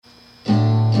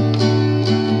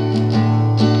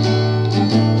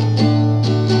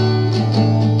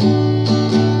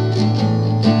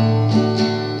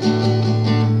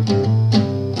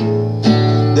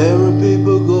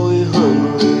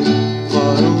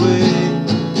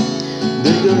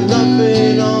there's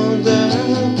nothing on their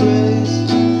place,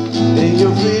 and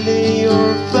you're feeling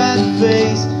your fat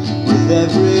face with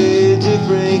every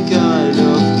different kind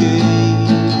of cake.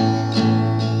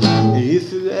 And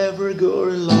if you ever go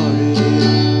lonely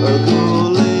or go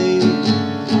late,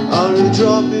 I'll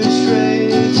drop you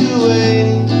straight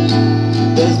away.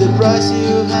 That's the price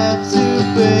you have to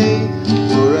pay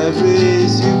for every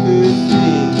stupid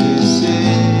thing you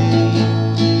say.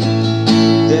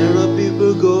 There are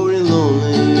people going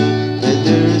lonely and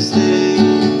they're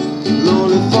staying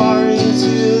lonely far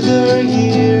into their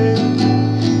year,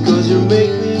 'cause you're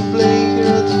making blinker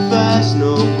at the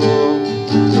fashionable,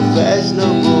 so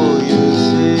fashionable you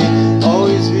say.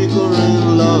 Always be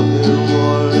and love you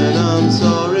more, and I'm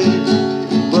sorry,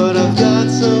 but I've got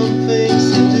some things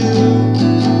to do.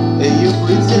 And you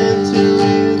pretend to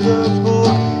read the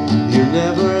book you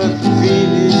never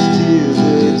finished till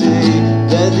the day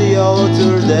that the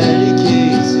author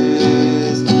dedicates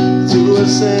to a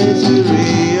century.